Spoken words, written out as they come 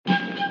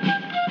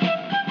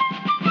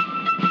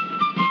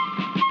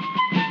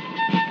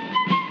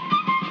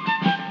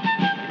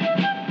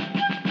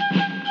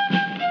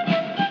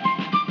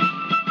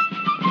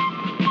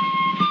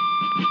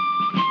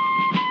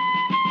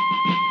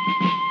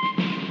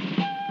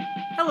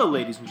Hello,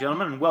 ladies and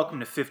gentlemen, and welcome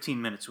to 15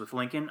 Minutes with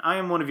Lincoln. I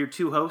am one of your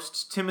two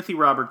hosts, Timothy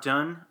Robert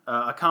Dunn,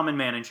 a common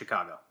man in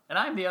Chicago. And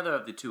I'm the other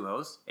of the two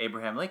hosts,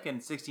 Abraham Lincoln,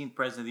 16th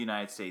President of the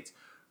United States,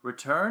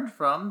 returned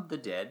from the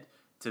dead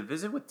to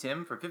visit with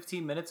Tim for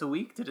 15 minutes a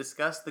week to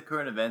discuss the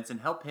current events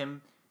and help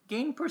him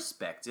gain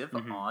perspective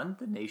on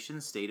the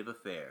nation's state of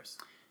affairs.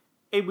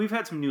 Hey, we've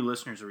had some new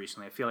listeners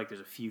recently. I feel like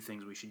there's a few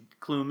things we should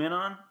clue them in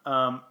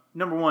on.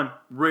 Number one,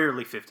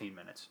 rarely 15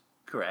 minutes.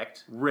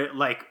 Correct.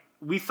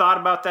 We thought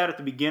about that at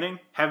the beginning,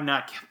 have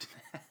not kept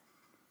that.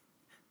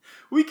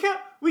 We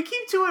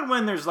keep to it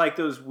when there's like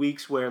those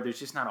weeks where there's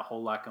just not a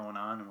whole lot going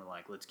on, and we're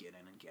like, let's get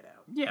in and get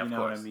out. Yeah, you know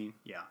course. what I mean?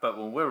 Yeah. But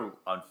when we're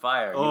on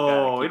fire,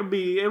 it'll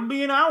be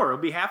an hour.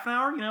 It'll be half an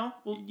hour.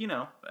 We'll keep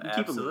it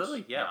Absolutely,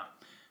 loose. yeah.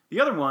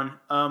 The other one,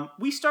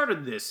 we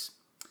started this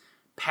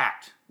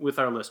pact with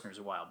our listeners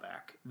a while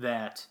back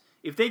that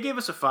if they gave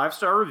us a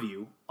 5-star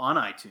review on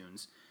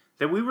iTunes,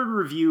 that we would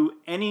review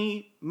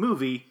any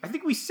movie. I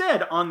think we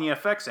said on the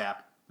FX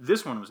app.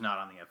 This one was not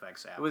on the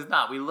FX app. It was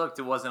not. We looked.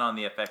 It wasn't on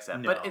the FX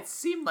app. No. But it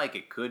seemed like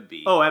it could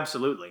be. Oh,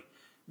 absolutely.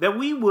 That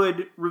we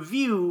would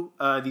review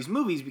these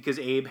movies because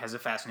Abe has a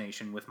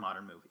fascination with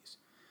modern movies.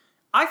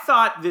 I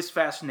thought this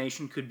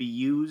fascination could be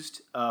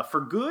used for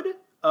good.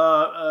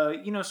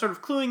 Sort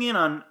of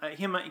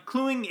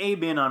cluing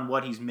Abe in on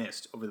what he's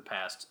missed over the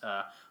past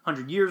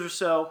 100 years or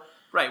so.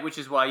 Right, which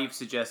is why you've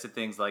suggested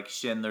things like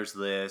Schindler's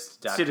List,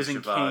 Dr. Citizen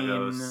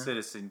Zhivago, Kane.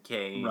 Citizen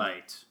Kane.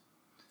 Right.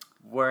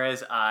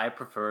 Whereas I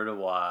prefer to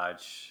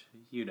watch,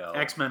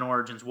 X-Men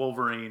Origins,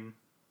 Wolverine,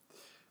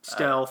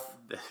 Stealth.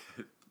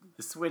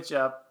 The Switch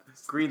Up,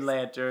 Green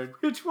Lantern.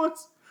 Which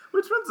one's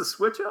the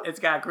Switch Up? It's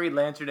got Green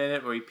Lantern in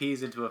it where he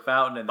pees into a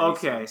fountain. And then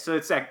Okay, so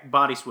it's that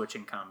body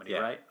switching comedy,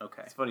 right?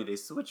 Okay. It's funny, they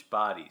switch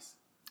bodies.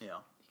 Yeah.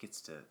 He gets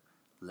to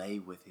lay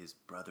with his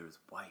brother's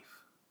wife.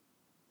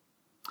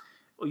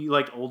 Well, you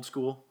liked Old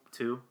School,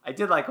 too? I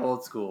did like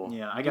Old School.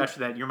 Yeah, I got you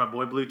that You're My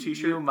Boy Blue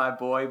t-shirt. You, my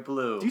boy,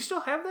 Blue. Do you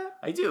still have that?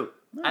 I do.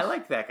 Nice. I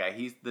like that guy.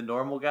 He's the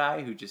normal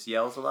guy who just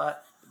yells a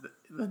lot.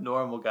 The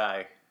normal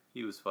guy.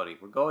 He was funny.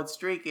 We're going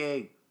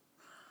streaking.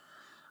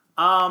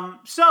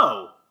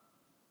 So,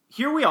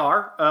 here we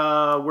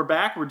are. We're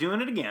back. We're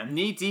doing it again.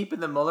 Knee deep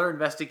in the Mueller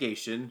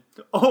investigation.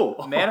 Oh.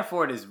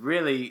 Manafort is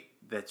really...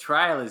 The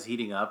trial is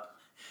heating up.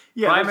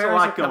 Yeah, there's a Primaries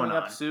lot are coming going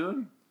on. up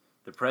soon.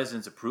 The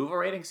president's approval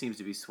rating seems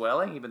to be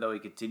swelling, even though he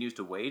continues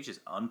to wage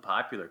his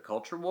unpopular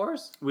culture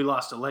wars. We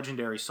lost a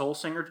legendary soul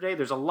singer today.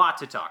 There's a lot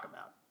to talk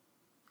about.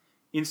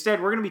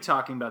 Instead, we're going to be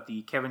talking about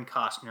the Kevin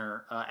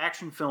Costner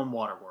action film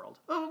Waterworld.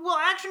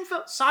 Action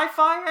film?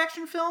 Sci-fi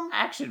action film?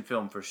 Action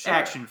film for sure.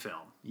 Action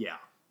film, yeah.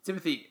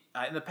 Timothy,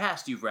 in the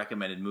past you've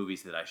recommended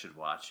movies that I should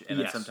watch, and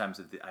then Yes.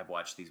 sometimes I've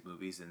watched these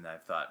movies and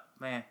I've thought,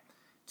 man,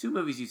 2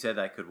 movies you said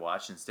I could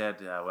watch.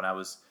 Instead, when I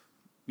was,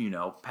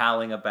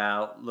 palling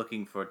about,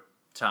 looking for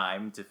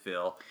time to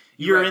fill.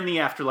 You're in the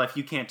afterlife.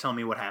 You can't tell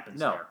me what happens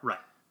there. Right.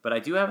 But I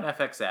do have an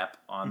FX app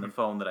on the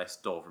phone that I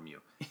stole from you.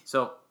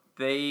 So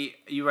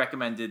you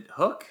recommended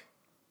Hook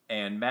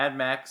and Mad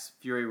Max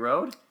Fury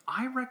Road.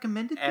 I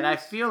recommended And these?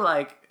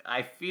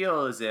 I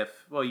feel as if,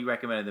 you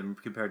recommended them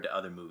compared to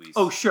other movies.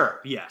 Oh,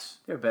 sure. Yes.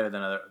 They're better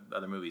than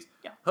other movies.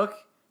 Yeah. Hook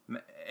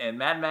and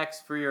Mad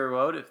Max Fury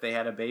Road, if they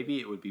had a baby,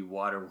 it would be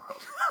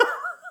Waterworld.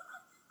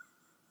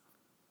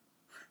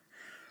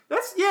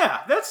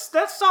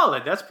 That's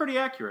solid. That's pretty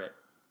accurate.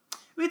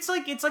 It's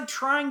like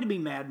trying to be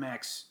Mad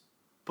Max,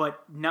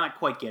 but not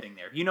quite getting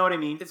there. You know what I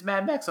mean? It's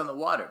Mad Max on the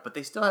water, but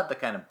they still have the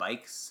kind of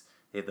bikes.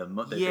 They have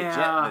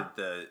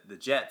the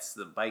jets,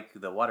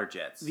 the water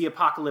jets. The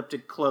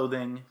apocalyptic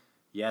clothing.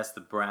 Yes,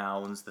 the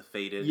browns, the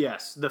faded.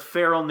 Yes, the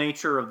feral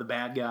nature of the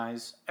bad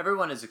guys.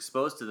 Everyone is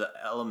exposed to the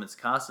elements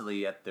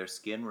constantly, yet their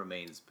skin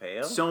remains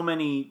pale. So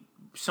many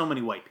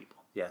white people.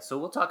 Yeah, so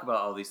we'll talk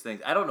about all these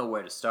things. I don't know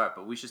where to start,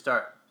 but we should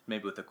start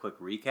maybe with a quick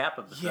recap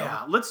of the film.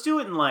 Yeah, let's do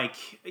it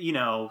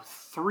in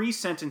 3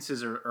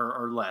 sentences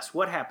or less.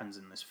 What happens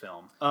in this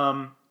film?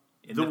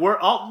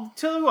 I'll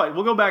tell you what,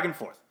 we'll go back and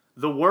forth.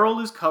 The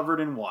world is covered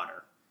in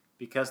water.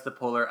 Because the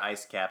polar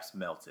ice caps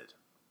melted.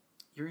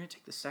 You're going to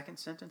take the second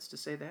sentence to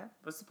say that?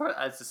 What's the part?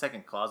 It's the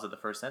second clause of the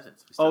first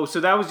sentence. So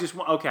that was just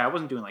one. Okay, I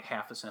wasn't doing like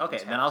half a sentence.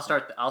 Okay, then I'll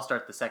start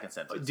the second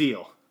sentence.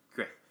 Deal.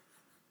 Great.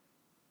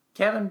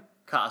 Kevin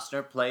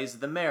Costner plays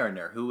the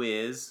mariner, who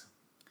is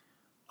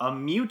a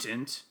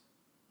mutant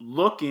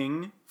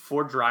looking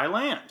for dry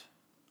land.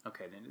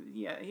 Okay, then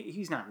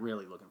he's not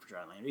really looking for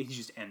dry land. He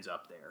just ends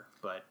up there.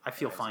 But I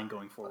feel fine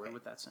going forward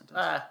with that sentence.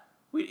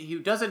 He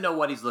doesn't know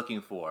what he's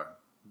looking for,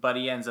 but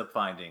he ends up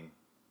finding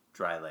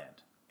dry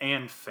land.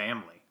 And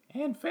family.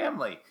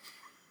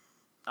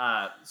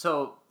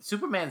 So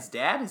Superman's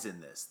dad is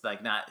in this.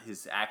 Like, not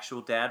his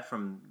actual dad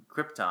from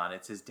Krypton.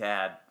 It's his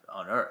dad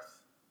on Earth.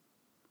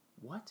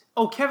 What?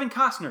 Oh, Kevin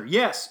Costner.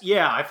 Yes.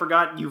 Yeah, I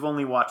forgot you've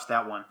only watched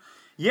that one.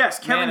 Yes,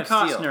 Kevin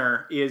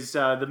Costner is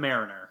the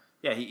Mariner.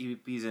 Yeah,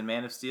 he's in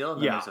Man of Steel,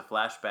 and then there's a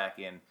flashback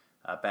in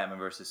Batman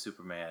vs.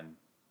 Superman.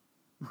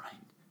 Right.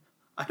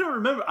 I don't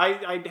remember.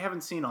 I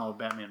haven't seen all of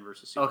Batman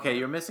vs. Superman. Okay,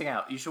 you're missing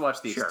out. You should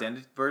watch the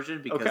extended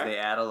version because they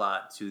add a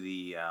lot to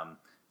the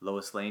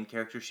Lois Lane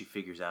character, she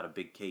figures out a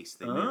big case.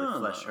 They really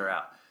flesh her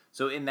out.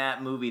 So in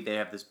that movie, they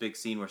have this big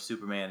scene where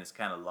Superman is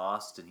kind of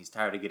lost and he's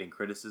tired of getting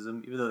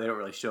criticism, even though they don't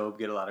really show him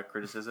get a lot of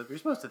criticism. You're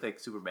supposed to think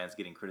Superman's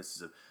getting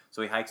criticism.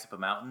 So he hikes up a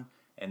mountain,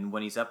 and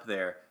when he's up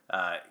there,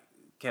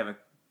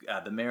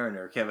 the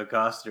Mariner, Kevin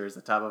Costner, is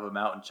at the top of a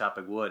mountain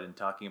chopping wood and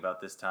talking about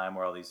this time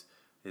where all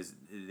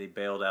they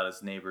bailed out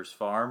his neighbor's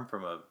farm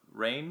from a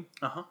rain,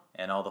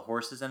 and all the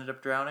horses ended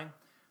up drowning.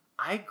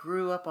 I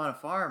grew up on a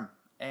farm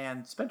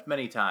and spent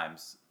many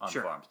times on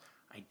farms.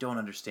 I don't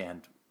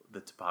understand the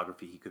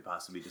topography he could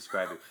possibly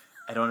describe it.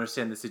 I don't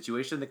understand the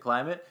situation, the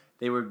climate.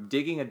 They were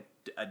digging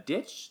a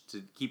ditch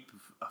to keep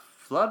a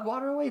flood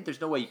water away. There's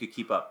no way you could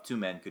keep up. Two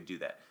men could do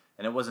that.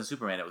 And it wasn't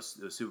Superman. It was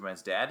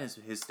Superman's dad,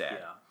 his dad.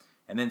 Yeah.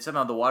 And then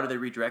somehow the water they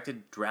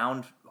redirected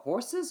drowned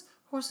horses.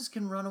 Horses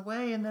can run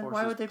away, and then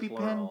why would they be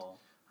pinned?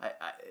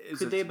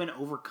 Could they have been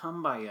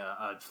overcome by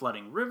a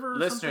flooding river or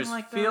listeners, something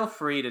like that? Feel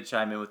free to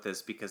chime in with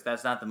this because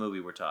that's not the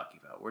movie we're talking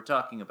about. We're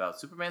talking about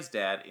Superman's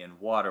dad in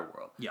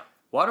Waterworld. Yeah.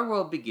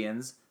 Waterworld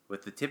begins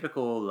with the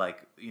typical,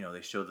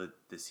 they show the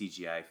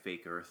CGI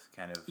fake Earth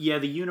kind of... Yeah,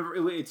 the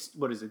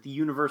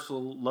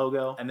Universal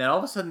logo. And then all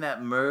of a sudden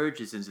that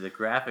merges into the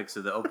graphics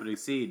of the opening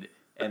scene,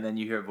 and then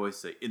you hear a voice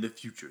say, in the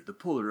future, the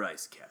polar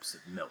ice caps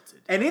have melted.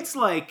 And it's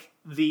like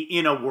the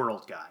In a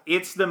World guy.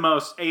 It's the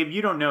most... Abe,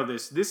 you don't know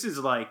this is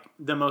like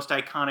the most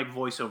iconic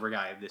voiceover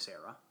guy of this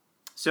era.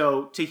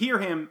 So to hear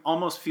him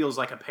almost feels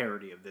like a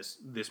parody of this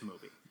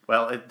movie.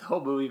 Well, the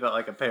whole movie felt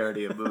like a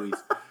parody of movies.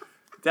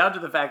 Down to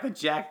the fact that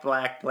Jack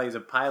Black plays a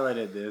pilot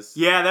in this.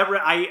 Yeah,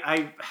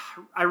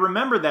 I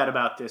remember that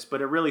about this, but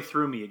it really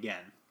threw me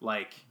again.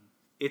 Like,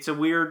 it's a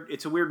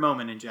weird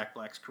moment in Jack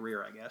Black's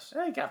career, I guess.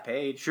 He got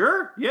paid.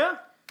 Sure, yeah.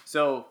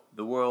 So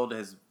the world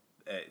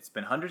it's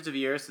been hundreds of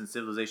years since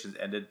civilization's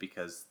ended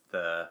because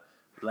the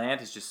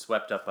land is just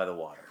swept up by the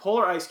water.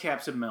 Polar ice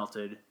caps have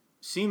melted,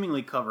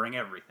 seemingly covering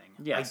everything.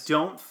 Yes. I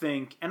don't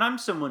think, and I'm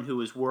someone who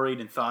has worried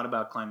and thought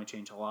about climate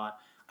change a lot.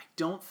 I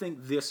don't think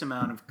this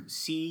amount of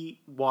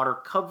seawater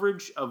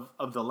coverage of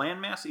the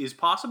landmass is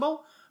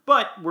possible,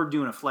 but we're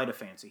doing a flight of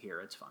fancy here.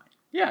 It's fine.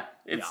 Yeah,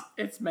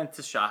 it's meant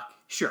to shock.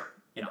 Sure.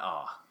 And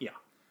awe. Yeah.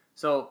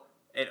 So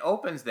it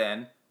opens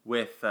then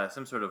with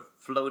some sort of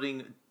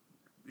floating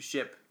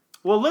ship.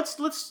 Well, let's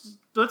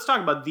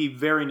talk about the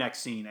very next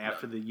scene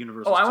after the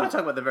Universal. Oh, I want to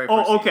talk about the very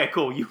first scene. Okay,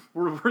 cool.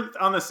 We're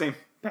on the same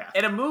path.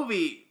 In a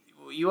movie,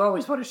 you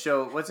always want to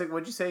show,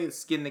 what'd you say?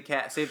 Skin the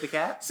cat, save the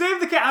cat?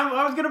 Save the cat.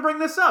 I was going to bring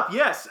this up.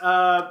 Yes.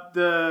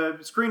 The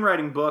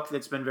screenwriting book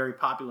that's been very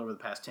popular over the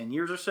past 10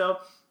 years or so.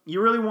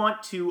 You really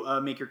want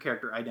to make your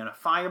character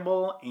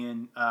identifiable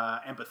and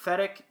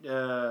empathetic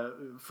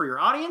for your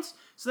audience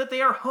so that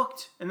they are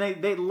hooked and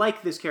they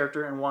like this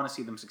character and want to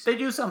see them succeed. They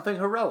do something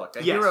heroic.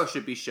 A hero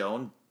should be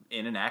shown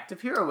in an act of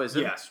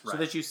heroism. Yes, right. So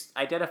that you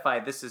identify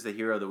this is the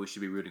hero that we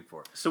should be rooting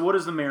for. So what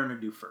does the Mariner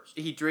do first?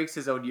 He drinks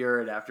his own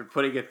urine after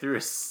putting it through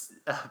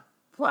a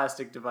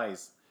plastic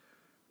device.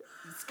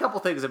 There's a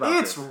couple things about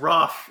this. It's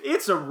rough.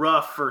 It's a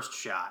rough first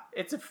shot.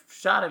 It's a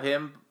shot of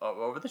him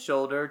over the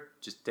shoulder,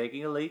 just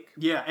taking a leak.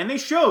 Yeah, and they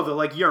show the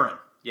urine and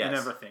Yes.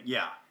 everything.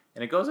 Yeah.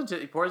 And he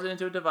pours it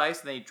into a device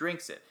and then he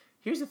drinks it.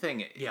 Here's the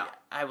thing. Yeah.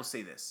 I will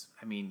say this.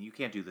 I mean, you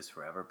can't do this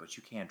forever, but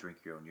you can drink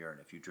your own urine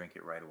if you drink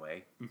it right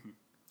away. Mm-hmm.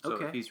 So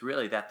Okay. if he's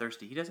really that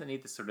thirsty, he doesn't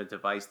need this sort of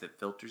device that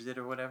filters it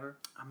or whatever.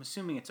 I'm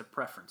assuming it's a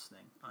preference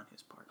thing on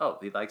his part. Oh,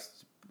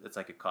 it's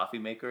like a coffee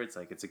maker. It's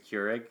like it's a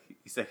Keurig.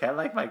 He's like, I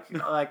like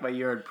my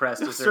urine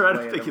pressed a certain Sir, I way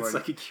don't in think the it's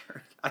morning. like a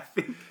Keurig. I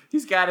think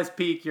He's got his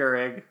pee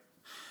Keurig.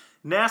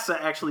 NASA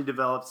actually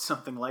developed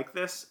something like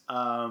this.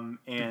 And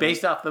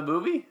Based off the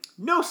movie?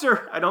 No,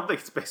 sir. I don't think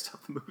it's based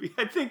off the movie.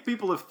 I think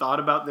people have thought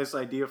about this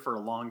idea for a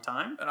long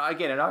time. And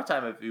again, in our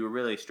time, if you were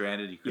really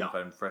stranded, you couldn't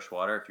find fresh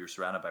water. If you were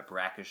surrounded by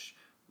brackish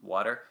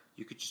water,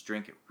 you could just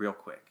drink it real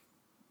quick.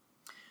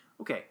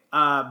 Okay,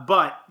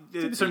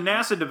 so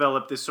NASA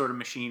developed this sort of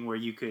machine where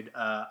you could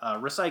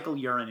recycle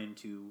urine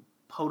into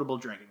potable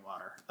drinking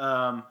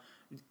water,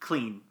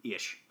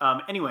 clean-ish.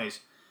 Anyways,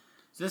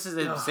 so this is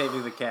him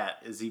saving the cat.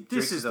 As he this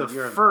drinks is his own the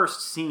urine.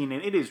 first scene,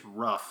 and it is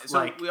rough.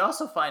 So we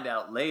also find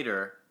out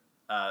later.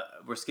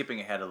 We're skipping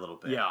ahead a little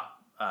bit. Yeah.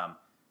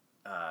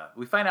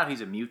 We find out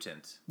he's a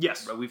mutant.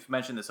 Yes. We've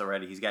mentioned this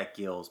already. He's got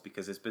gills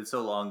because it's been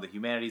so long that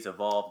humanity's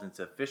evolved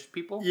into fish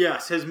people.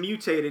 Yes, has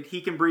mutated.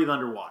 He can breathe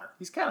underwater.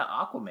 He's kind of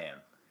Aquaman.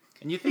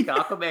 And you think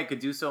Aquaman could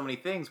do so many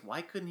things.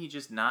 Why couldn't he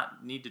just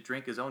not need to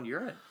drink his own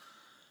urine?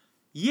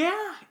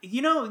 Yeah,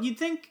 you'd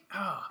think,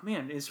 oh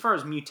man, as far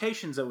as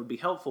mutations that would be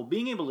helpful,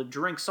 being able to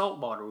drink salt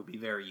water would be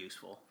very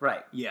useful.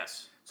 Right.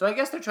 Yes. So I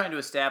guess they're trying to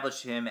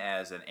establish him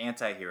as an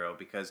anti-hero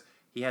because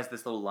he has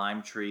this little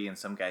lime tree and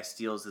some guy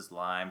steals his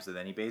limes and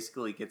then he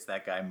basically gets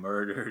that guy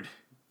murdered.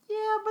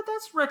 Yeah, but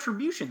that's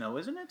retribution though,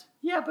 isn't it?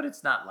 Yeah, but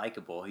it's not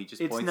likable. He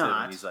just points at him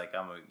and he's like,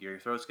 your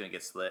throat's going to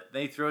get slit.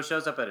 Then he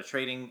shows up at a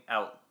trading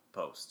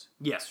outpost.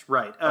 Yes,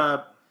 right.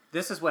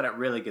 This is when it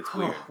really gets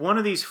weird. One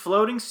of these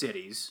floating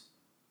cities,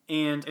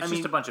 and It's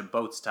just a bunch of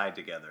boats tied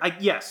together.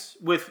 Yes,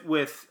 with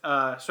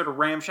sort of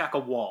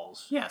ramshackle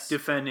walls. Yes.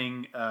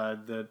 Defending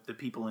the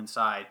people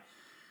inside.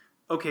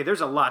 Okay,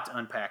 there's a lot to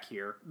unpack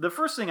here. The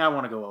first thing I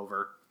want to go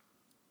over,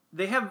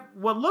 they have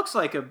what looks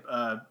like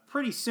a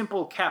pretty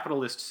simple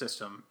capitalist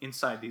system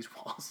inside these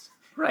walls.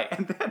 Right.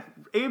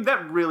 And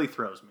that really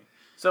throws me.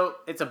 So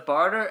it's a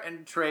barter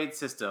and trade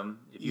system.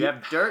 If you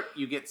have dirt,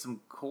 you get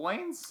some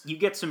coins. You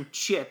get some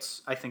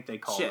chits, I think they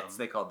call them. Chits.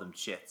 They called them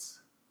chits.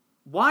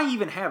 Why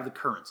even have the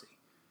currency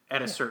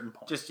at a certain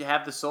point? Just you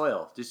have the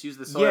soil. Just use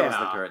the soil as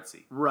the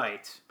currency.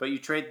 Right. But you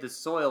trade the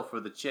soil for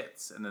the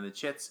chits, and then the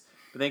chits.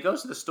 But then it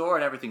goes to the store,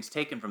 and everything's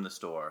taken from the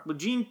store. Well,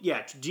 Jean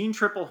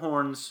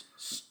Triplehorn's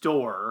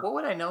store. What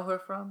would I know her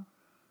from?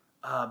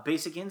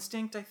 Basic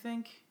Instinct, I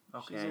think.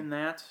 Okay. She's in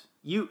that.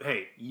 You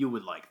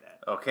would like that.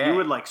 Okay. You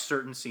would like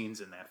certain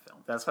scenes in that film.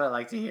 That's what I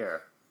like to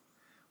hear.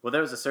 Well,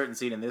 there was a certain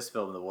scene in this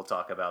film that we'll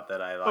talk about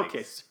that I liked.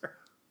 Okay, sir.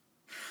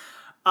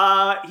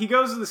 He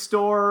goes to the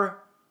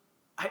store.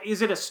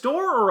 Is it a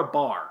store or a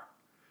bar?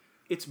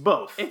 It's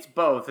both. It's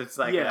both. It's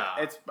like Yeah.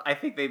 I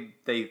think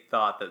they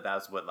thought that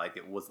that's what like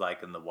it was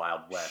like in the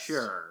Wild West.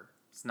 Sure.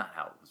 It's not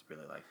how it was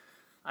really like.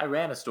 I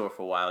ran a store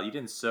for a while. You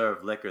didn't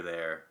serve liquor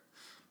there.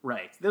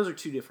 Right. Those are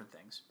two different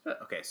things.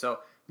 Okay, so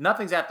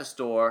nothing's at the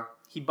store.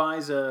 He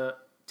buys a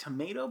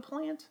tomato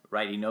plant?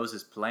 Right, he knows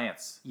his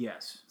plants.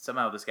 Yes.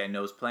 Somehow this guy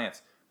knows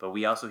plants. But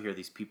we also hear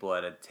these people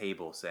at a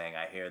table saying,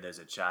 I hear there's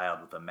a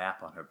child with a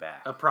map on her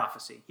back. A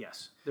prophecy,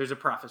 yes. There's a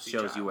prophecy.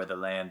 Shows you where the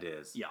land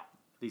is. Yeah.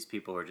 These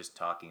people are just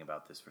talking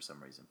about this for some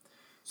reason.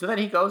 So then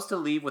he goes to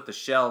leave with the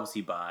shelves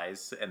he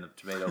buys and the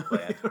tomato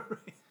plant.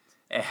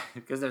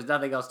 Because there's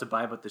nothing else to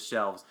buy but the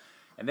shelves.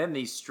 And then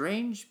these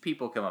strange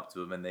people come up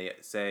to him and they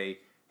say,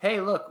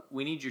 hey, look,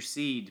 we need your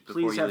seed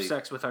before Please you have leave.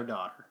 sex with our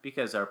daughter.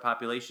 Because our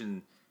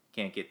population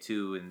can't get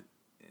too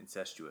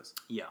incestuous.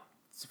 Yeah.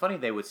 It's funny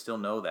they would still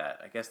know that.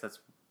 I guess that's...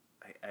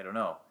 I don't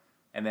know.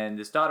 And then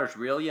this daughter's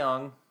real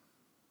young,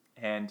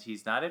 and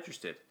he's not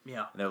interested.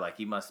 Yeah. And they're like,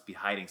 he must be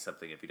hiding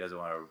something if he doesn't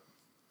want to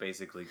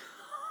basically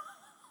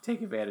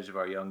take advantage of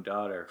our young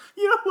daughter.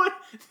 You know what?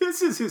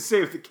 This is his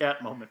save the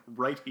cat moment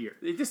right here.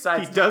 He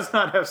decides... He does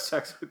not have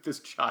sex with this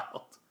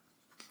child.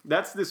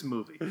 That's this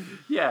movie.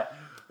 Yeah.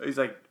 He's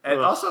like... And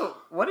Ugh. also,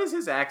 what is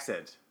his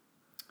accent?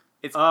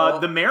 It's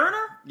The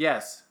Mariner?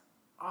 Yes.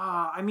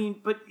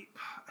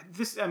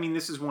 This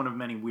is one of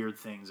many weird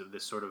things of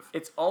this sort of...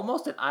 It's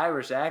almost an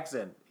Irish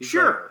accent. He's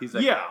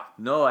like, yeah.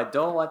 No, I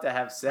don't want to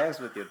have sex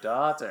with your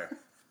daughter.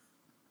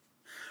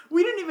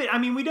 We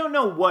don't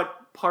know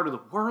what part of the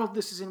world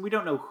this is in. We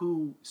don't know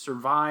who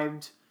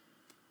survived.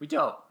 We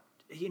don't.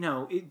 You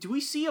know, do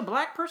we see a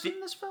black person in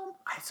this film?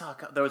 I saw...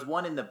 There was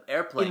one in the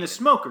airplane. In the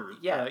smoker.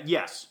 Yeah.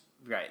 Yes.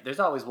 Right. There's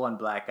always one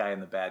black guy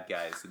and the bad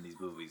guys in these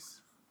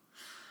movies.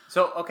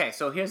 So, okay.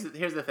 So here's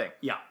the thing.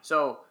 Yeah.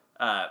 So,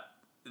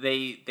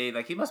 they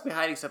like, he must be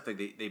hiding something.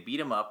 They beat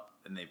him up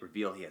and they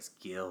reveal he has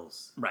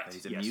gills. Right. That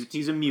he's a yes. mutant.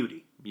 He's a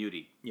mutie.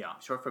 Mutie. Yeah.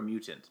 Short for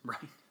mutant. Right.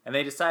 And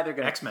they decide they're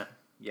going to... X-Men.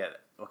 Yeah.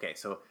 Okay.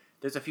 So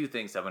there's a few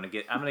things I'm going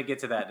to get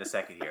to that in a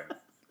second here.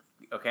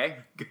 Okay?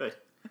 Good.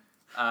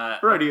 We're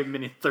already at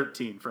minute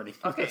 13 for any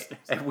Okay. listeners.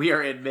 And we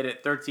are in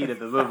minute 13 of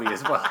the movie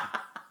as well.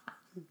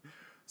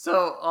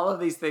 So all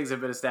of these things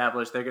have been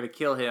established. They're going to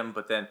kill him,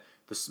 but then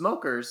the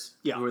smokers,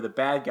 who are the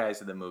bad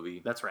guys in the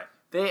movie, That's right.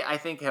 they, I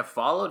think, have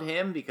followed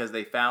him because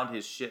they found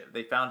his ship.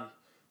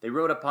 They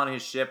rode upon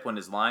his ship when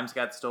his limes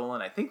got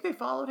stolen. I think they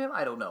followed him.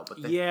 I don't know, but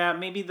Yeah,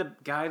 maybe the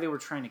guy they were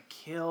trying to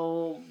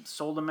kill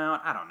sold him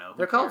out. I don't know. Who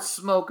they're called cares?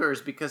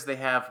 smokers because they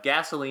have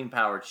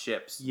gasoline-powered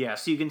ships. Yeah,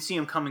 so you can see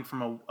him coming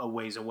from a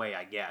ways away,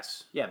 I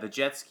guess. Yeah, the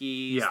jet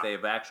skis. Yeah. They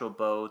have actual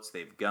boats.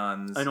 They have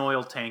guns. An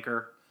oil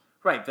tanker.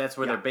 Right, that's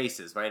where Yeah. their base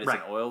is. Right, it's Right.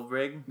 an oil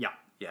rig. Yeah.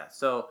 Yeah.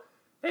 So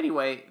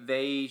anyway,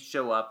 they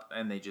show up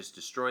and they just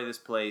destroy this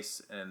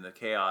place and the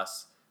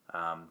chaos.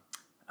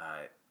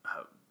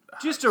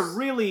 Just a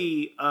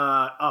really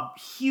a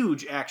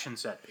huge action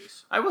set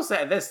piece. I will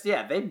say this.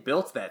 Yeah, they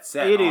built that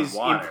set. It on is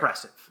water.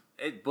 impressive.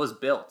 It was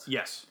built.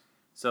 Yes.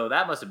 So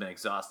that must have been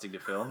exhausting to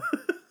film.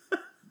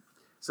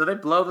 So they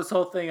blow this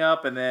whole thing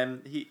up, and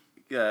then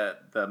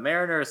the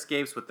Mariner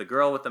escapes with the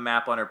girl with the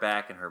map on her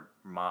back and her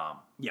mom.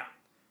 Yeah.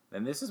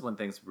 And this is when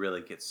things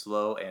really get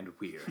slow and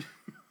weird.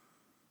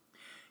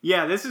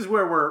 Yeah, this is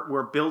where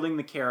we're building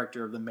the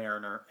character of the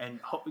Mariner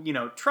and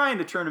trying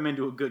to turn him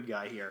into a good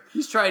guy here.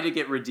 He's trying to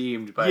get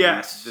redeemed by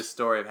Yes. this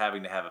story of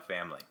having to have a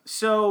family.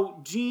 So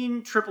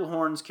Jean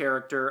Triplehorn's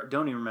character, I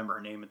don't even remember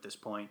her name at this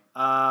point.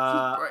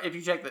 Or if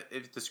you check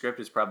if the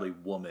script is probably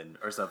woman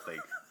or something.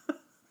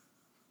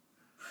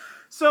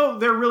 So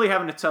they're really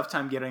having a tough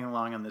time getting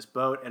along on this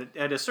boat.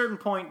 At a certain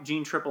point,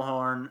 Jean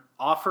Triplehorn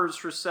offers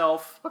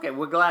herself. Okay,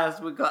 we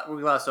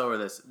gloss over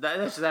this.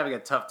 That's just having a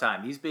tough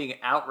time. He's being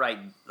outright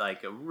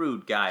like a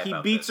rude guy. He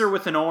about beats this. her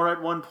with an oar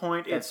at one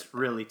point. It's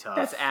really tough.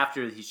 That's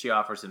after she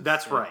offers him.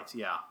 That's right.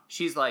 Yeah.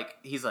 He's like,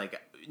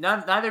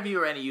 neither of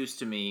you are any use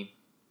to me.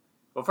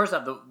 Well, first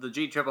off, the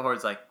G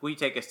Triplehorn's like, will you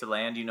take us to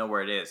land? You know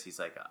where it is. He's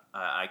like,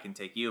 I can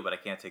take you, but I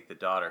can't take the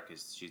daughter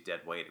because she's dead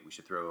weight. We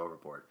should throw her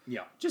overboard.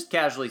 Yeah. Just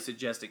casually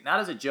suggesting,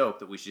 not as a joke,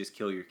 that we should just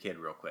kill your kid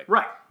real quick.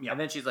 Right. Yeah. And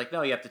then she's like,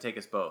 no, you have to take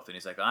us both. And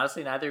he's like,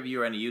 honestly, neither of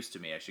you are any use to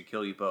me. I should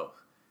kill you both.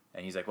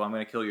 And he's like, well, I'm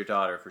going to kill your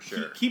daughter for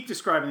sure. Keep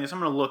describing this. I'm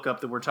going to look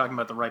up that we're talking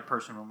about the right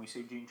person when we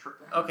say Jean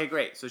Tripplehorn. Okay,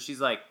 great. So she's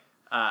like,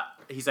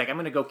 he's like, I'm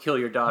going to go kill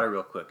your daughter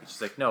real quick. And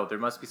she's like, no, there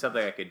must be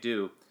something I could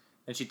do.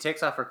 And she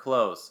takes off her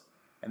clothes.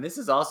 And this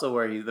is also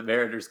where the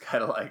Mariner's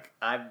kind of like,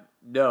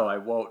 no, I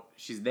won't.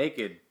 She's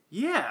naked.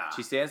 Yeah.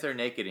 She stands there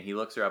naked, and he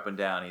looks her up and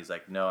down. And he's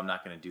like, no, I'm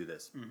not going to do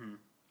this. Mm-hmm.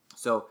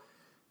 So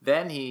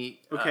then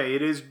he... Okay,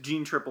 it is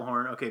Jean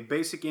Tripplehorn. Okay,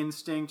 Basic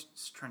Instinct.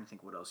 Just trying to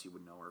think what else you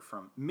would know her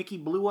from. Mickey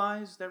Blue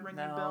Eyes, that ring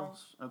any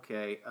bells?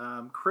 Okay.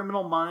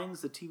 Criminal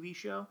Minds, the TV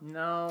show?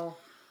 No.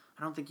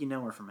 I don't think you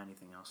know her from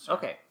anything else. Sir.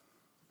 Okay.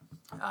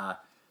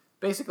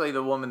 Basically,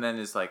 the woman then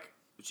is like,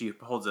 she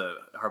holds a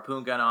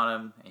harpoon gun on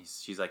him, and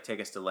she's like, take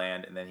us to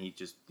land, and then he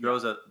just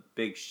throws a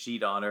big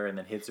sheet on her and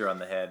then hits her on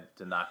the head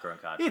to knock her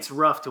unconscious. It's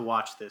rough to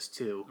watch this,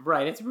 too.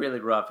 Right, it's really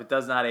rough. It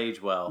does not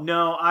age well.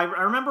 No, I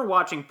remember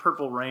watching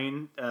Purple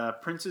Rain,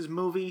 Prince's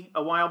movie,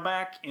 a while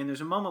back, and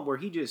there's a moment where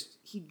he just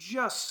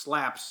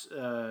slaps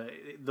the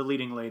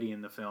leading lady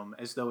in the film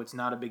as though it's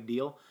not a big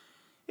deal.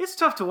 It's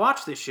tough to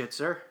watch this shit,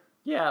 sir.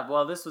 Yeah,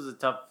 well, this was a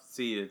tough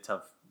scene,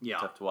 tough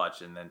to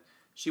watch, and then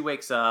she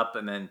wakes up,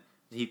 and then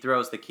he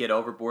throws the kid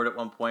overboard at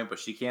one point, but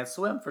she can't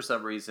swim for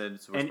some reason,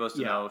 so we're supposed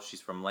to know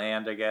she's from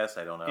land, I guess.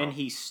 I don't know. And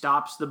he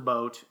stops the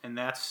boat, and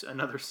that's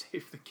another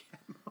save the cat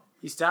moment.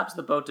 He stops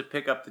the boat to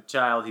pick up the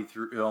child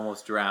who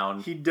almost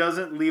drowned. He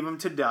doesn't leave him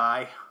to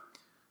die.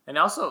 And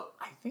also,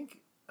 I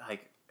think,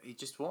 like, he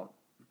just won't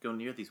go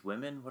near these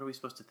women. What are we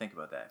supposed to think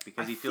about that?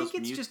 Because he feels... I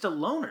think it's just a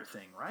loner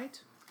thing, right?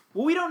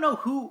 Well, we don't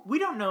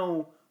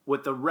know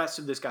what the rest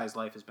of this guy's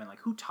life has been like.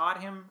 Who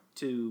taught him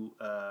to,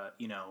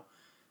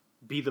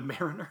 be the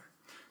mariner?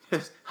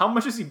 How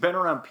much has he been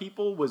around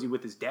people? Was he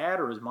with his dad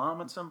or his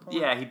mom at some point?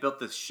 Yeah, he built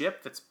this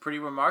ship that's pretty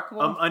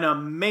remarkable. An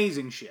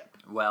amazing ship.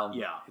 Well,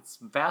 yeah. It's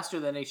faster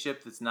than a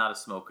ship that's not a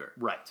smoker.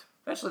 Right.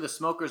 Eventually, the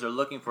smokers are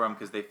looking for him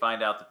because they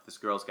find out that this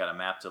girl's got a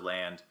map to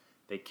land.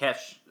 They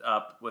catch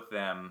up with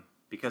them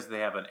because they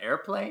have an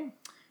airplane?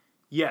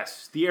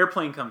 Yes, the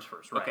airplane comes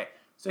first, right? Okay,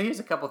 so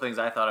here's a couple things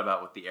I thought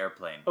about with the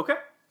airplane. Okay.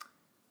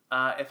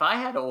 If I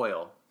had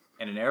oil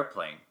and an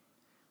airplane,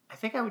 I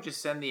think I would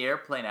just send the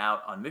airplane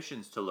out on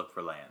missions to look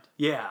for land.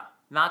 Yeah.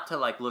 Not to,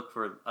 like, look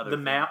for other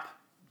things. Map?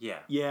 Yeah.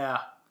 Yeah.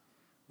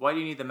 Why do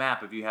you need the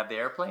map if you have the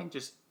airplane?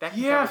 Just that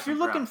can if you're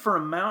looking for a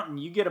mountain,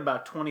 you get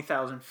about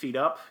 20,000 feet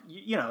up.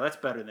 That's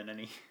better than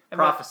any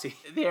prophecy.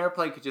 The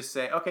airplane could just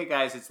say, okay,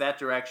 guys, it's that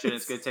direction.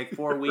 It's going to take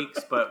 4 weeks,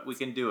 but we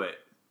can do it.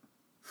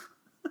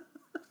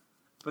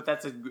 But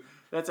that's a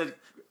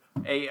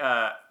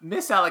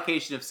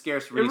misallocation of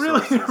scarce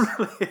resources. It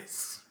really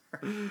is.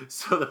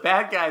 So the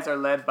bad guys are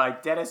led by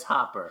Dennis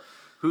Hopper,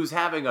 who's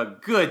having a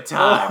good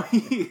time. Oh,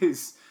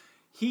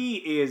 he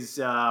is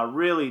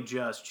really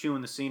just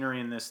chewing the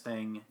scenery in this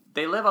thing.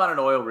 They live on an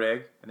oil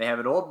rig, and they have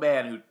an old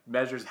man who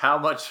measures how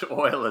much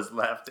oil is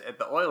left at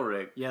the oil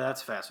rig. Yeah,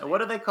 that's fascinating. And what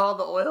do they call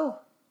the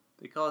oil?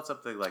 They call it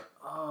something like...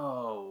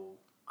 Oh,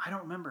 I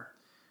don't remember.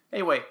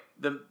 Anyway,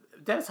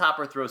 Dennis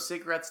Hopper throws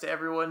cigarettes to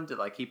everyone to,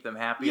 like, keep them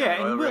happy.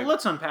 Yeah, and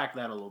let's unpack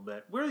that a little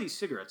bit. Where are these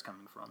cigarettes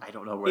coming from? I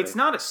don't know where. It's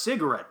not a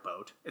cigarette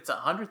boat. It's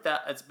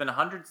 100,000. It's been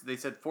 100. They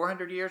said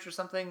 400 years or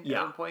something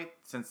at one point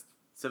since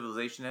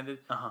civilization ended.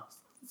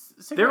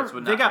 Cigarettes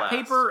would not They got last.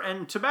 paper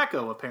and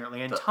tobacco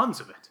apparently, and tons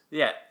of it.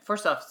 Yeah.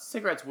 First off,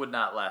 cigarettes would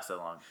not last that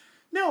long.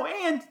 No,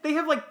 and they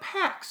have like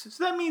packs.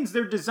 So that means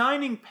they're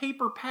designing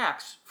paper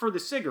packs for the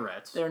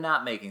cigarettes. They're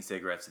not making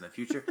cigarettes in the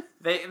future.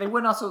 they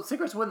wouldn't also...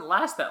 Cigarettes wouldn't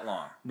last that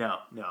long. No.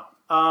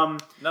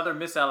 Another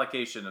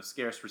misallocation of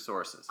scarce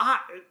resources.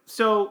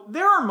 So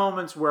there are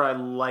moments where I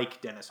like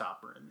Dennis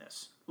Hopper in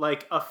this.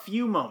 Like a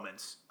few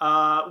moments.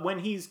 When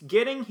he's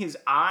getting his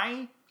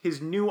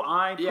new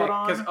eye put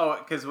on.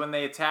 Because when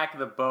they attack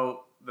the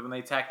boat, when they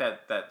attack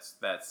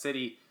that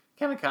city,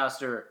 Kevin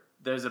Costner,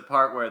 there's a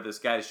part where this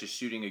guy's just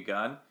shooting a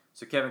gun.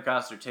 So Kevin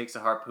Costner takes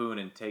a harpoon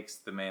and takes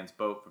the man's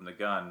boat from the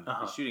gun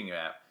he's shooting it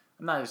at.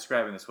 I'm not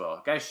describing this well.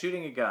 A guy's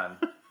shooting a gun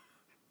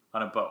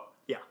on a boat.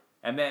 Yeah.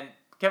 And then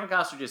Kevin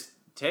Costner just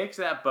takes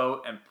that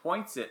boat and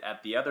points it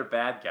at the other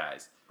bad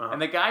guys.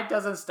 And the guy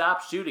doesn't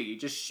stop shooting. He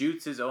just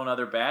shoots his own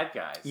other bad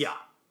guys. Yeah.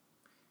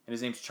 And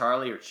his name's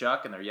Charlie or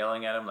Chuck, and they're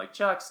yelling at him like,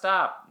 Chuck,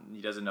 stop. And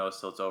he doesn't know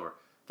till it's over.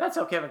 That's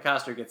how Kevin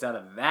Costner gets out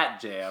of that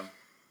jam.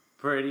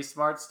 Pretty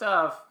smart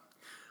stuff.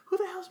 Who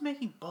the hell's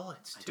making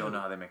bullets, I don't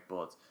know how they make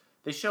bullets.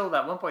 They show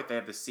at one point they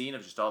have the scene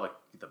of just all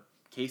the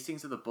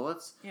casings of the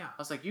bullets. Yeah. I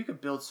was like, you could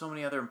build so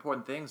many other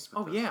important things.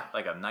 Yeah.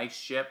 Like a nice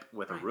ship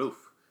with a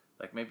roof.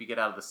 Like maybe get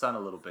out of the sun a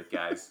little bit,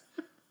 guys.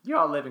 You're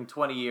all living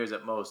 20 years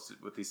at most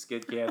with the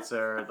skin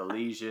cancer, the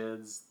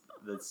lesions,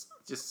 that's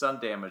just sun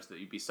damage that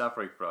you'd be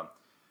suffering from.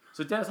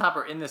 So Dennis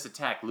Hopper in this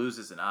attack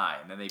loses an eye,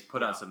 and then they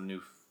put on some new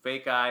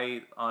fake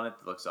eye on it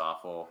that looks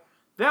awful.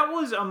 That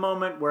was a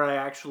moment where I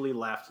actually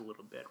laughed a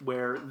little bit,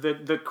 where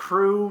the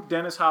crew,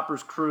 Dennis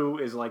Hopper's crew,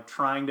 is like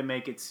trying to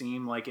make it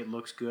seem like it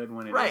looks good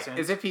when it isn't.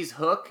 As if he's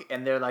Hook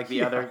and they're like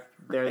the other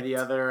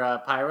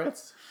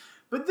pirates.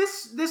 But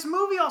this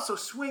movie also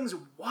swings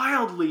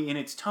wildly in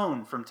its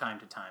tone from time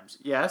to time.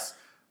 Yes,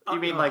 You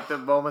mean like the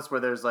moments where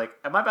there's like,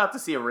 am I about to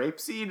see a rape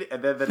scene?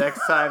 And then the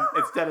next time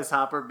it's Dennis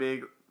Hopper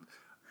being,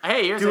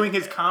 hey, doing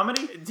his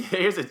comedy?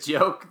 Here's a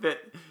joke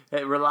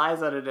that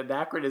relies on an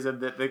anachronism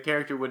that the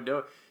character would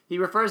know. He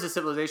refers to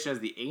civilization as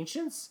the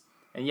ancients,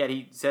 and yet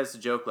he says the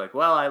joke like,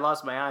 well, I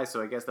lost my eyes,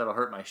 so I guess that'll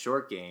hurt my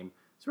short game.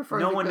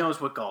 No one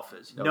knows what golf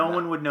is. No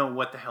one would know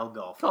what the hell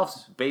golf is.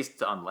 Golf's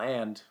based on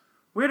land.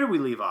 Where did we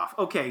leave off?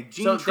 Okay,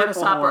 Gene So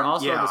Dennis Hopper Triplehorn,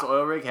 also in this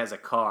oil rig has a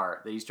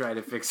car that he's trying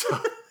to fix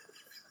up.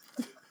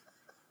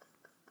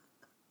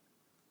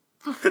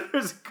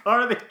 There's a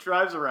car that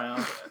drives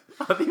around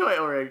on the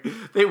oil rig.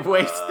 They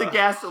waste the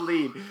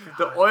gasoline. God.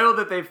 The oil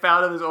that they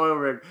found in this oil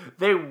rig,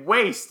 they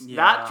waste,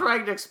 not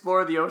trying to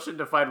explore the ocean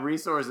to find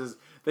resources.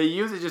 They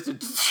use it just to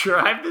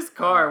drive this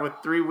car with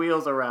 3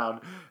 wheels around,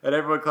 and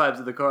everyone climbs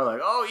in the car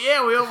like, oh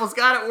yeah, we almost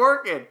got it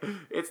working.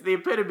 It's the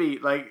epitome.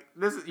 Like,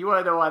 this, you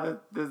want to know why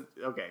this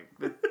okay.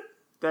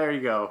 There you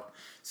go.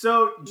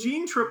 So,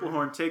 Gene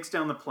Triplehorn takes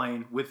down the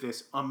plane with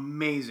this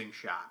amazing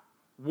shot.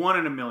 1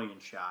 in a million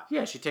shot.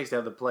 Yeah, she takes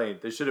down the plane.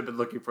 They should have been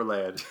looking for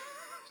land.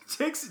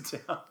 Takes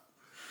it down.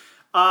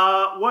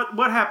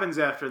 What happens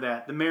after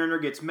that? The mariner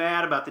gets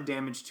mad about the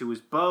damage to his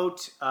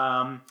boat,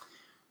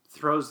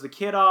 throws the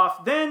kid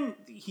off. Then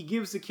he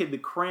gives the kid the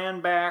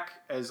crayon back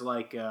as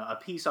like a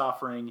peace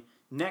offering.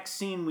 Next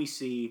scene we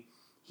see,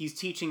 he's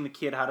teaching the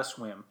kid how to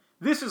swim.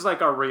 This is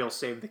like our real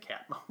Save the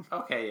Cat moment.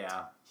 Okay,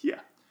 yeah.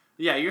 Yeah.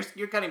 Yeah,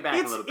 you're cutting back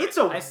a little bit. It's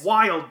a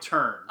wild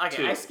turn.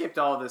 Okay, too. I skipped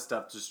all this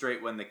stuff to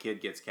straight when the kid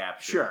gets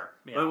captured. Sure.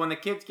 Yeah. But when the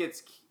kid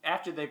gets,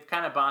 after they've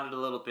kind of bonded a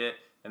little bit,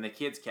 and the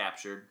kid's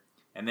captured,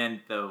 and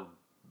then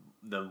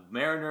the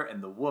mariner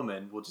and the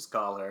woman, we'll just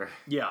call her.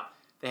 Yeah.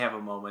 They have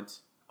a moment.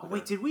 Oh,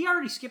 wait, did we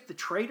already skip the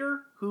traitor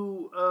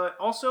who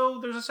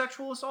also there's a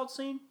sexual assault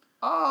scene?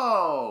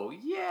 Oh,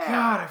 yeah.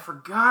 God, I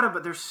forgot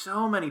about. There's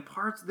so many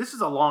parts. This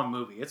is a long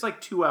movie. It's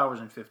like 2 hours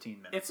and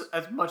 15 minutes.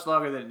 It's much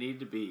longer than it needed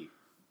to be.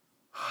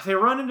 They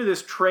run into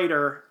this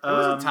traitor. There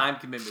was a time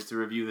commitment to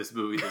review this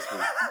movie this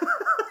week.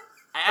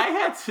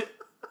 I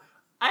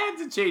had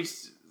to change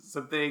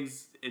some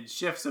things and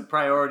shift some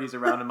priorities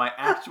around in my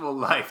actual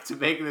life to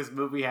make this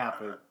movie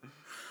happen.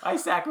 I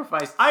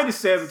sacrificed. I had to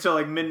stay up until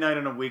like midnight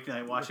on a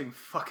weeknight watching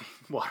fucking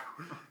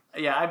Waterworld.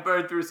 Yeah, I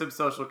burned through some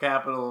social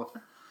capital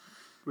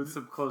with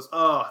some close.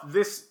 Oh,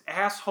 this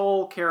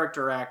asshole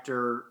character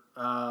actor.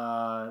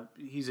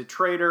 He's a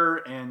traitor,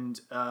 and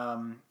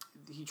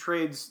he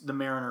trades the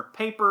mariner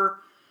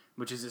paper,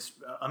 which is this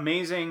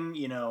amazing,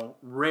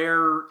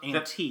 rare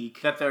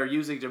antique that they're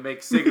using to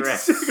make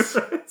cigarettes.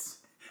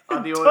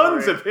 On the oil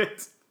tons rig. of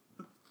it.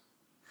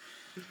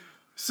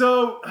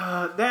 So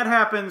that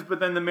happens,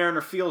 but then the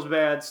mariner feels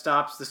bad,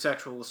 stops the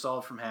sexual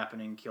assault from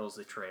happening, kills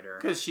the traitor.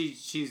 Because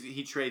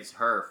he trades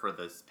her for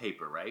this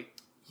paper, right?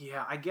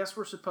 Yeah, I guess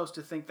we're supposed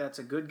to think that's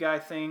a good guy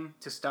thing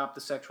to stop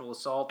the sexual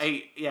assault.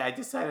 I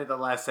decided at the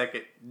last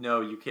second,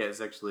 no, you can't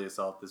sexually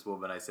assault this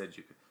woman. I said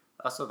you could.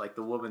 Also, like,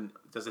 the woman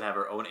doesn't have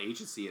her own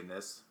agency in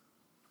this.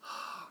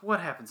 What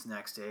happens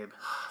next, Abe?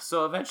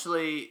 So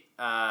eventually,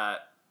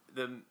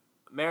 the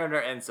mariner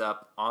ends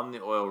up on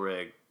the oil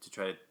rig to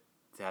try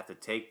to have to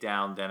take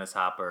down Dennis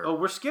Hopper. Oh,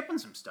 we're skipping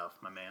some stuff,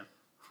 my man.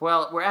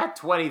 Well, we're at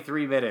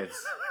 23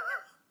 minutes.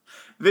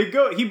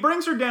 He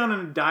brings her down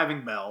in a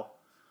diving bell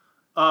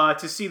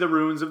to see the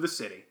ruins of the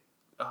city.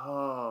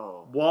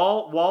 Oh.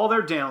 While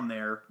they're down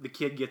there, the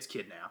kid gets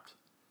kidnapped.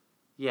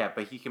 Yeah,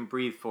 but he can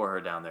breathe for her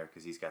down there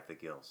because he's got the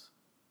gills.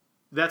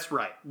 That's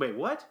right. Wait,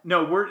 what?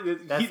 No,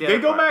 They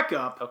go back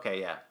up.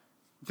 Okay, yeah.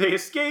 They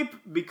escape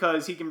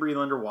because he can breathe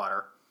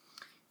underwater.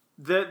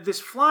 This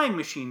flying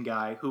machine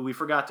guy, who we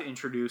forgot to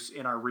introduce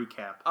in our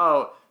recap.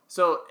 Oh,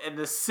 so in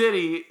the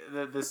city,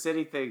 the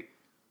city thing,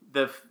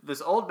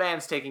 this old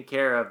man's taking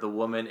care of the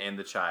woman and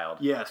the child.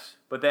 Yes.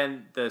 But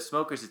then the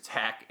smokers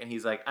attack, and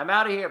he's like, "I'm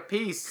out of here,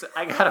 peace!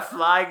 I got a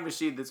flying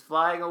machine that's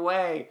flying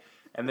away."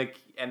 And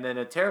then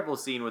a terrible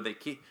scene where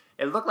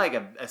it looked like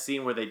a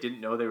scene where they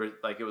didn't know they were,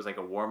 like, it was like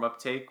a warm-up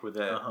take where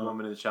the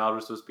woman and the child were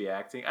supposed to be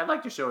acting. I'd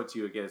like to show it to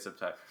you again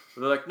sometime.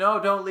 But they're like,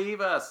 "No, don't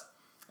leave us."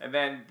 And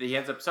then he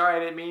ends up, "Sorry, I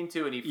didn't mean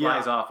to," and he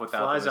flies off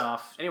without. Flies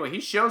off. Anyway, he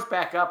shows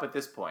back up at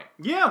this point.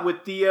 Yeah,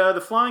 with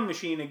the flying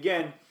machine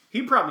again.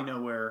 He'd probably know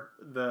where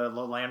the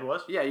land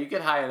was. Yeah, you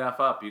get high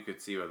enough up, you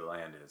could see where the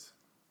land is.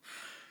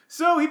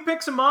 So he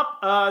picks them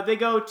up. They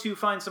go to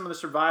find some of the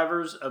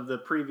survivors of the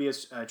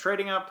previous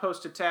trading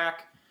outpost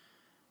attack.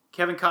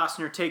 Kevin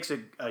Costner takes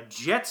a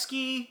jet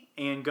ski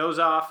and goes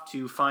off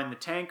to find the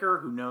tanker.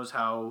 Who knows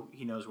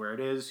where it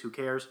is? Who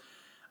cares?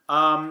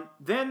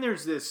 Then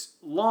there's this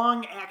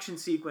long action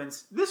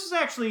sequence. This is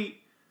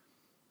actually,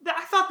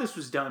 I thought this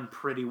was done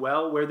pretty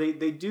well, where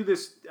they do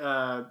this,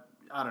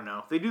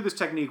 they do this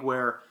technique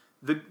where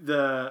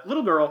the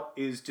little girl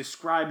is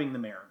describing the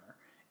mariner.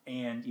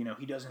 And,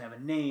 he doesn't have a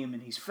name,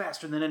 and he's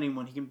faster than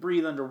anyone. He can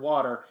breathe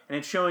underwater, and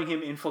it's showing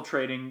him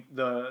infiltrating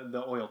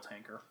the oil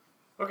tanker.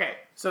 Okay,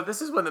 so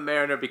this is when the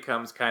mariner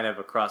becomes kind of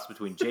a cross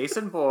between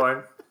Jason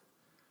Bourne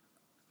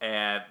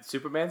and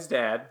Superman's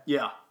dad.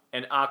 Yeah.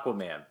 and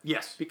Aquaman.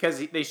 Yes.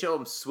 Because they show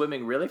him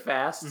swimming really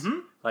fast,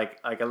 like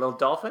a little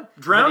dolphin.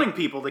 Drowning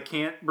people that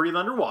can't breathe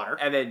underwater.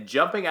 And then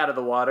jumping out of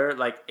the water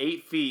like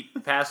 8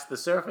 feet past the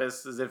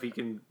surface as if he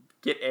can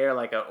get air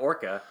like an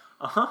orca.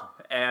 Uh-huh.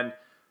 And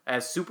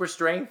has super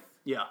strength.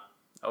 Yeah.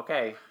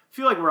 Okay. I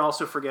feel like we're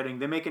also forgetting,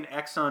 they make an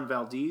Exxon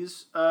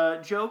Valdez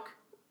joke.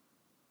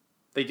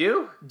 They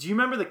do? Do you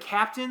remember the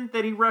captain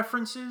that he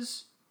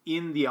references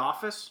in The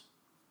Office?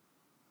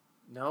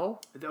 No.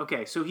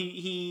 Okay, so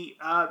he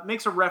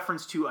makes a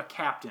reference to a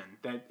captain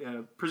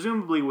that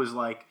presumably was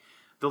like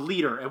the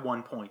leader at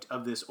one point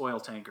of this oil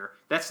tanker.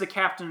 That's the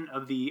captain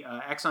of the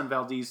Exxon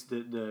Valdez,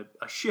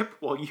 a ship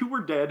while you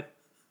were dead.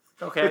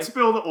 Okay. It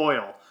spilled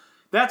oil.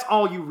 That's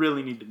all you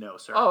really need to know,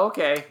 sir. Oh,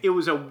 okay. It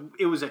was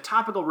a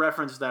topical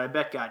reference that I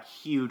bet got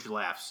huge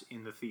laughs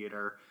in the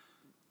theater.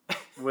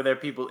 Were there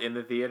people in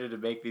the theater to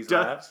make these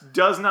laughs?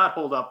 Does not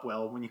hold up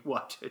well when you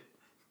watch it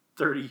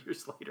 30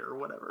 years later or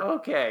whatever.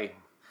 Okay.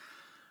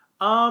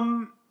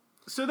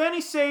 So then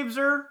he saves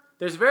her.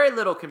 There's very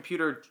little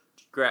computer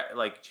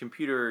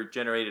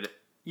generated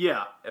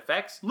Yeah.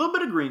 effects, A little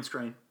bit of green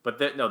screen. but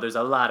there's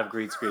a lot of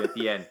green screen at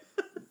the end.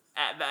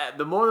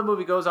 The more the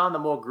movie goes on, the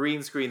more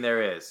green screen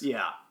there is.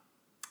 Yeah.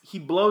 He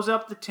blows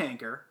up the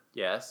tanker.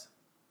 Yes.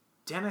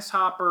 Dennis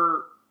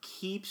Hopper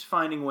keeps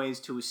finding ways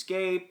to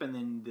escape, and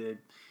then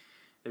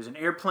there's an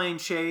airplane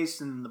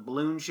chase, and the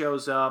balloon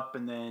shows up,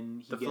 and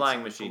then he The gets flying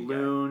in the machine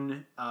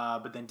balloon.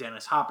 But then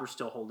Dennis Hopper's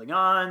still holding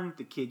on.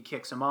 The kid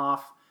kicks him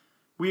off.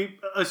 We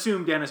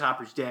assume Dennis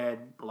Hopper's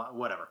dead.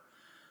 Whatever.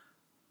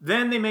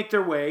 Then they make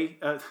their way.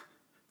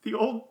 The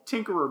old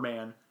Tinkerer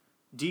man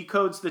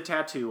decodes the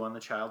tattoo on the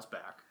child's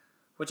back.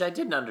 Which I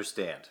didn't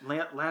understand.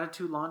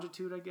 Latitude,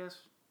 longitude, I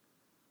guess.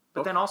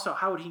 But Okay. then also,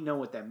 how would he know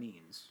what that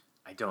means?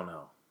 I don't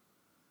know.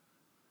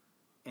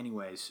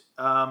 Anyways,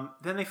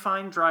 then they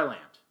find dry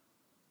land.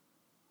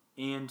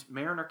 And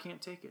Mariner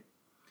can't take it.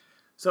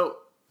 So,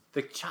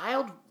 the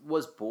child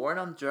was born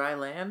on dry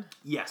land?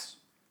 Yes.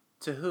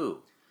 To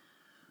who?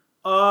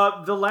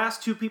 The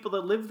last two people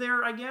that lived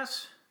there, I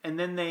guess. And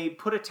then they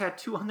put a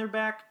tattoo on their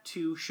back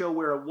to show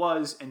where it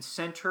was and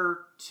sent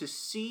her to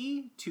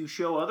sea to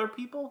show other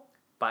people.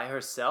 By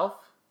herself?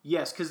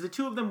 Yes, because the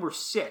two of them were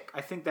sick.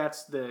 I think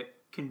that's the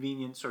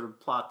convenient sort of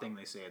plot thing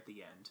they say at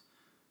the end.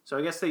 So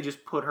I guess they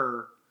just put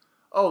her...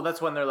 Oh,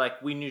 that's when they're like,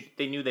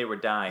 they knew they were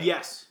dying.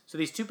 Yes. So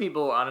these two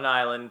people on an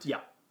island. Yeah.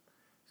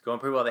 It's going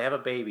pretty well. They have a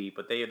baby,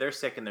 but they're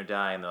sick and they're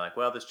dying. They're like,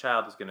 well, this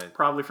child is going to...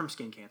 Probably from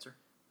skin cancer.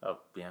 Oh,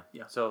 yeah.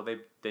 Yeah. So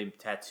they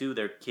tattoo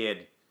their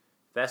kid.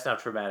 That's not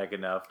traumatic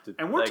enough.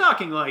 And we're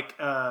talking like...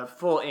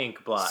 full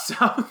ink blot.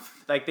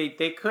 South... Like,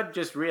 they could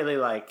just really,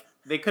 like...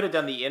 They could have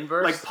done the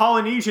inverse. Like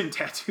Polynesian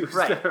tattoos.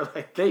 Right. That are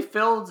like... They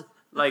filled,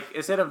 like,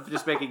 instead of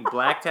just making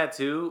black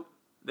tattoo,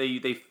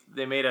 they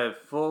made a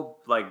full,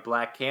 like,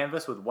 black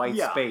canvas with white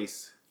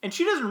space. And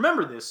she doesn't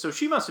remember this, so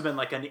she must have been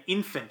like an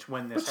infant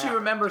when this But happened. she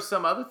remembers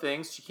some other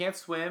things. She can't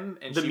swim,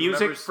 and The she music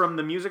remembers... from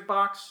the music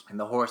box? And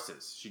the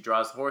horses. She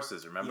draws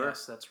horses, remember?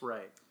 Yes, that's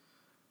right.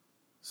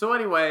 So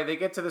anyway, they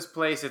get to this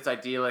place. It's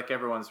idyllic.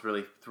 Everyone's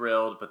really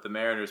thrilled, but the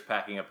Mariner's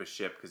packing up his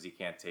ship because he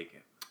can't take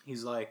it.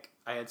 He's like,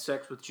 I had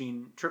sex with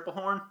Jean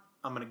Triplehorn.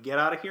 I'm going to get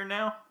out of here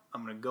now.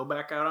 I'm going to go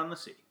back out on the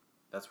sea.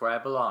 That's where I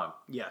belong.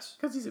 Yes.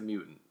 Because he's a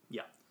mutant.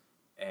 Yeah.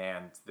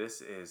 And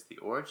this is the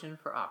origin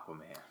for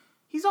Aquaman.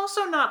 He's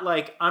also not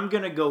like, I'm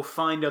going to go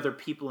find other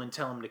people and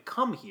tell them to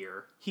come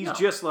here. He's No.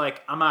 just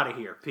like, I'm out of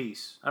here.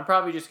 Peace. I'm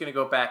probably just going to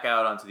go back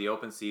out onto the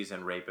open seas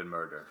and rape and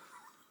murder.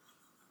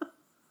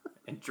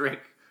 And drink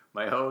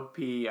my own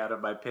pee out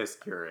of my piss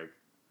Keurig.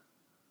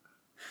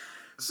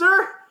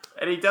 Sir?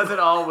 And he does it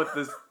all with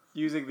this,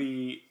 using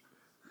the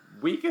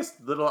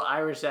weakest little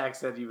Irish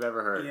accent you've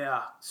ever heard.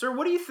 Yeah. Sir,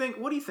 what do you think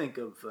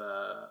of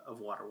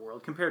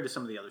Waterworld compared to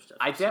some of the other stuff?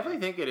 I definitely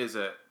think it is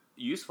a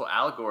useful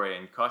allegory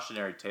and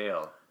cautionary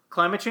tale.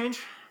 Climate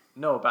change?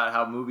 No, about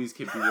how movies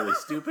can be really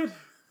stupid.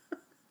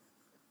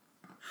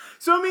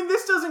 So, I mean,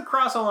 this doesn't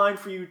cross a line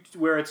for you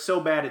where it's so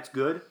bad it's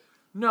good?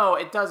 No,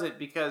 it doesn't,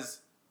 because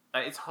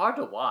it's hard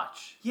to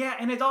watch. Yeah,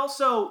 and it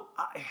also...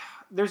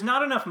 there's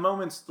not enough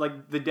moments,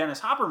 like the Dennis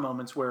Hopper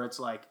moments, where it's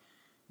like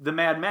the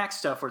Mad Max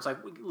stuff, where it's like,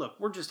 look,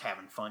 we're just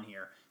having fun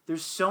here.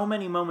 There's so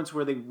many moments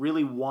where they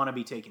really want to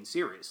be taken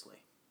seriously.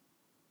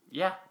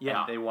 Yeah.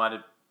 Yeah. And they want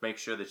to make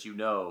sure that you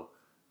know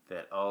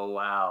that, oh,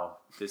 wow,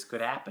 this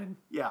could happen.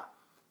 Yeah.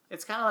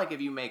 It's kind of like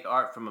if you make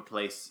art from a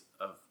place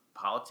of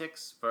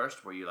politics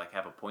first, where you like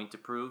have a point to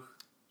prove.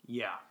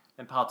 Yeah.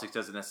 And politics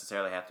doesn't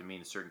necessarily have to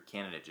mean a certain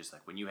candidate. Just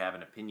like when you have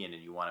an opinion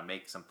and you want to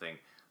make something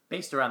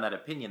based around that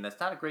opinion, that's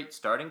not a great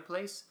starting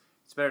place.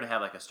 It's better to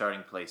have like a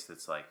starting place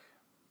that's like...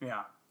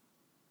 Yeah.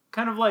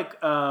 Kind of like,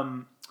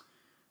 I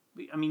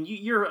mean,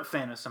 you're a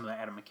fan of some of the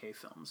Adam McKay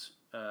films,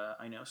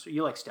 I know. So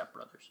you like Step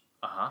Brothers.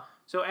 Uh-huh.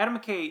 So Adam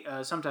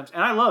McKay sometimes,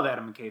 and I love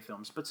Adam McKay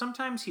films, but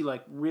sometimes he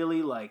like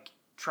really like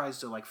tries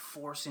to like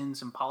force in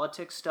some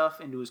politics stuff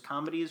into his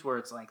comedies where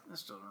it's like,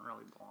 this doesn't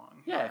really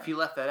belong. Yeah, if he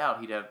left that out,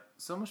 he'd have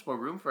so much more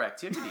room for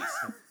activities.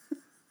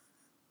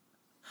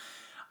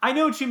 I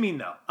know what you mean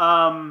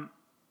though.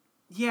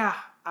 Yeah,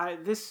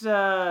 this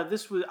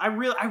was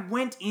I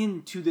went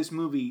into this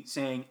movie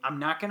saying I'm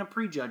not going to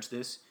prejudge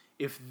this.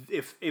 If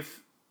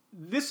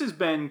this has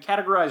been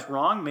categorized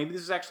wrong, maybe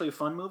this is actually a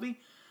fun movie.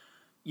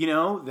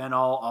 Then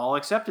I'll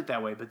accept it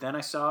that way. But then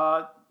I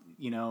saw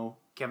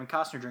Kevin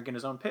Costner drinking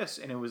his own piss,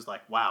 and it was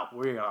like, wow,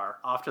 we are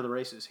off to the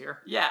races here.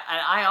 Yeah,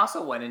 and I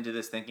also went into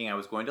this thinking I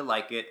was going to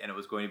like it, and it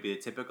was going to be a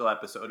typical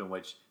episode in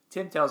which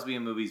Tim tells me a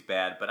movie's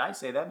bad, but I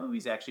say that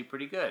movie's actually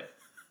pretty good.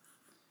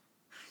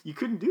 You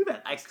couldn't do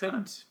that. I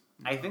couldn't.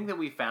 No. I think that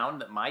we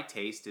found that my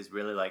taste is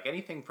really like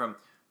anything from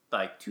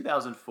like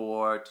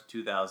 2004 to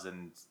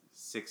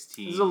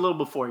 2016. This is a little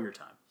before your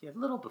time. Yeah, a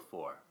little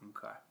before.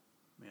 Okay.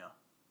 Yeah.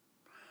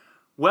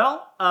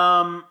 Well,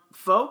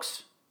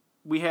 folks,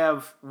 we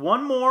have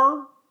one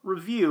more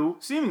review,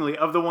 seemingly,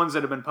 of the ones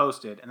that have been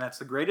posted, and that's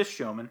The Greatest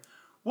Showman.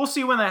 We'll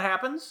see when that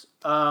happens.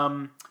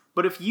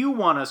 But if you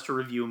want us to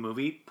review a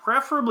movie,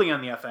 preferably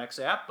on the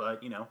FX app,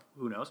 but,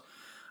 who knows,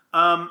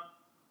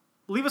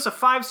 leave us a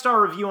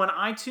 5-star review on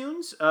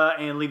iTunes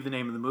and leave the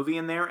name of the movie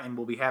in there, and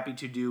we'll be happy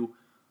to do...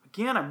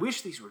 Again, I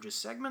wish these were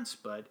just segments,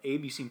 but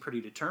Abe, you seem pretty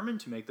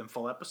determined to make them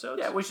full episodes.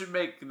 Yeah, we should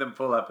make them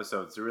full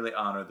episodes to really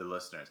honor the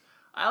listeners.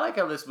 I like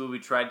how this movie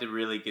tried to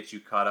really get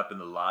you caught up in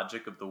the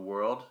logic of the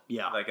world.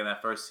 Yeah. Like in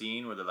that first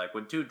scene where they're like,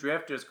 when two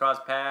drifters cross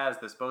paths,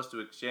 they're supposed to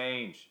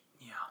exchange.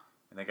 Yeah.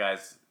 And the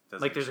guy's...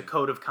 Like there's a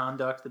code of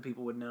conduct that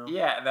people would know.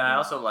 Yeah, and then I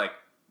also like,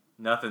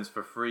 nothing's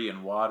for free in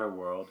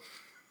Waterworld.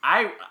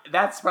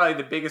 That's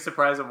probably the biggest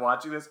surprise of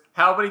watching this.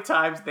 How many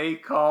times they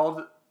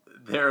called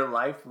their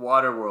life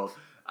Waterworld.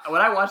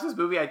 When I watched this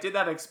movie, I did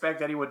not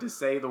expect anyone to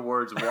say the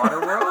words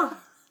Waterworld.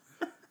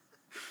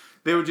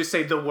 They would just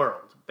say the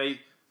world.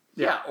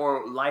 Yeah,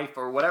 or life,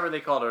 or whatever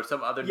they called it, or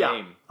some other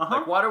name. Uh-huh.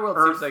 Like,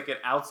 Waterworld seems like an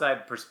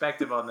outside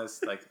perspective on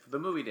this, like, the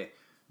movie did.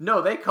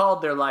 No, they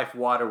called their life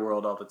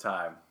Waterworld all the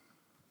time.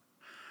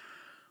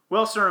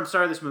 Well, sir, I'm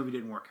sorry this movie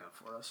didn't work out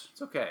for us.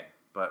 It's okay,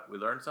 but we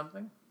learned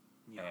something,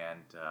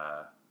 and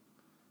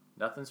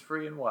nothing's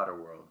free in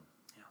Waterworld.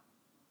 Yeah.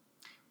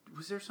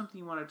 Was there something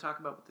you wanted to talk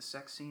about with the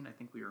sex scene? I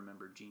think we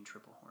remembered Gene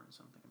Triplehorn,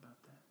 something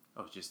about that.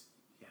 Oh,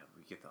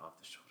 we get the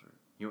off-the-shoulder.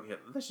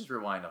 Let's just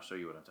rewind, I'll show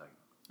you what I'm talking about.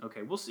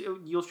 Okay, we'll see.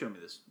 You'll show me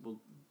this. We'll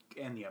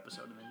end the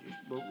episode, and then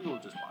we'll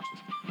just watch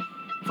this.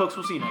 Folks,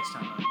 we'll see you next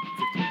time on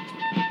 15